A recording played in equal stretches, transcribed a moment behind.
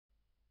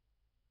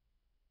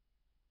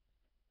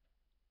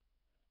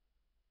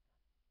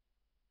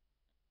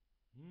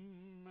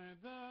¿Me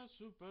da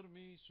su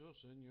permiso,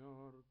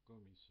 señor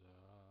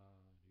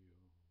comisario?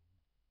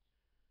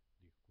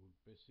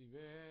 Disculpe si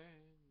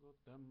vengo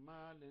tan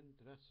mal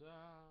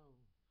entrazado.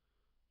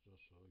 Yo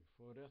soy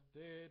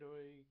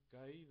forastero y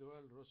caído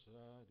al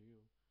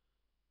rosario,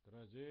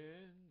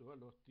 trayendo a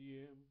los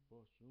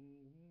tiempos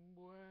un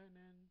buen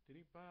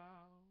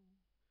entripao.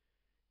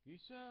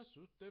 Quizás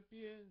usted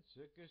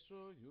piense que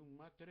soy un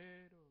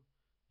matrero,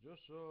 yo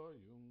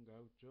soy un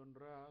gaucho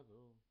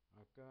honrado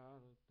a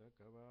carta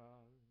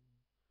cabal.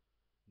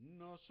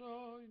 No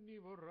soy ni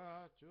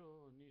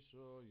borracho ni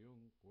soy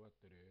un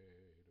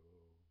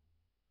cuatrero,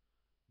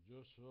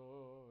 yo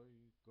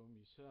soy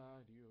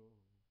comisario,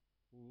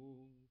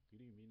 un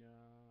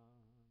criminal.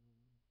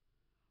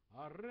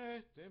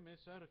 Arrésteme,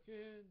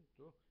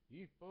 sargento,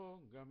 y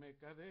póngame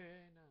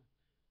cadena.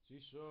 Si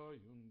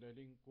soy un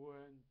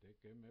delincuente,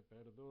 que me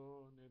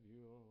perdone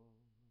Dios.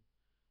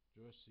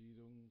 Yo he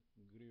sido un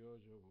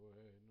criollo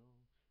bueno,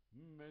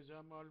 me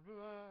llamo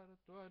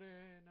Alberto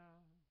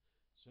Arena.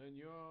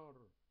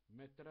 Señor,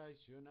 me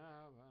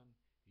traicionaban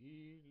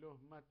y los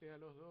maté a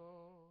los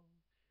dos.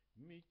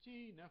 Mi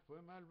china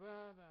fue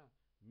malvada,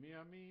 mi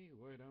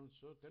amigo era un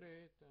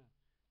sotreta.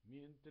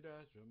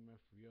 Mientras yo me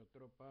fui a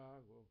otro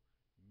pago,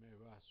 me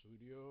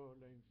basurió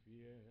la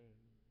infiel.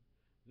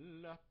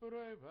 Las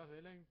pruebas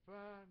de la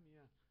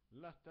infamia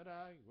las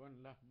traigo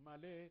en las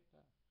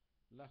maletas,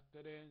 las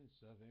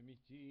trenzas de mi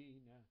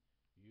china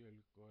y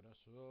el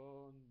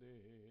corazón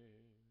de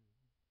él.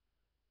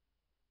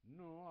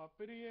 No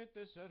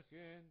apriete,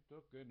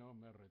 sargento, que no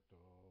me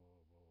retobo.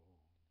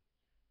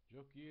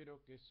 Yo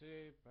quiero que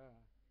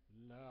sepa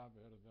la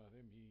verdad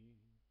de mí.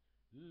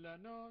 La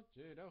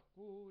noche era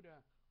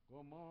oscura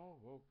como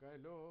boca de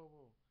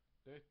lobo,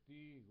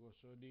 testigo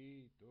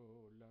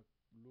solito la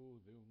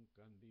luz de un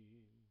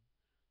candil.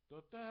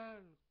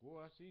 Total,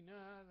 cuasi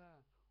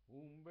nada,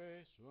 un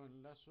beso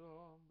en la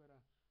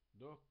sombra,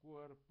 dos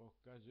cuerpos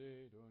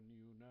cayeron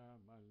y una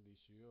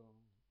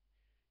maldición.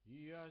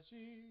 Y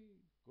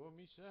allí,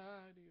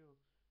 comisario,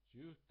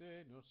 si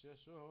usted no se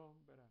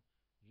asombra,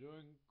 yo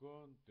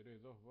encontré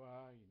dos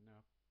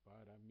vainas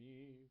para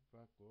mi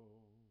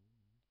facón.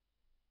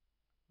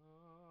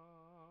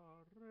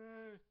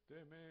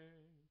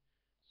 Arrésteme,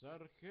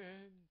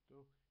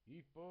 sargento,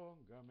 y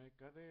póngame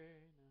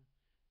cadena.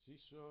 Si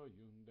soy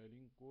un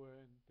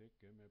delincuente,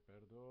 que me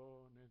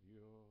perdone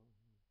Dios.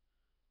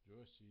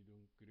 Yo he sido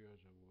un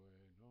criollo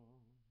bueno,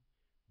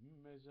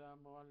 me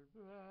llamo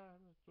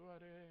Alberto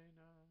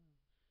Arena.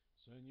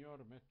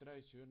 Señor, me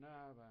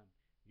traicionaban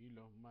y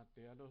los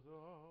maté a los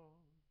dos.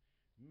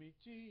 Mi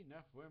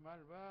china fue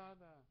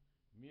malvada,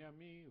 mi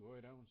amigo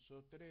era un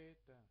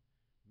sotreta.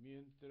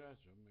 Mientras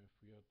yo me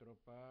fui a otro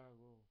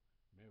pago,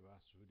 me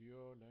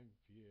basurió la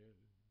infiel.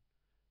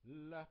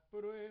 Las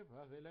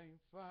pruebas de la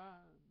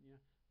infamia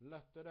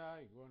las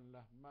traigo en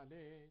las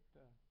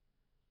maletas,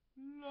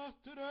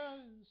 las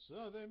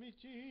trenzas de mi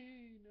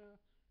china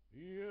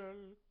y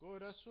el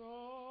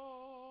corazón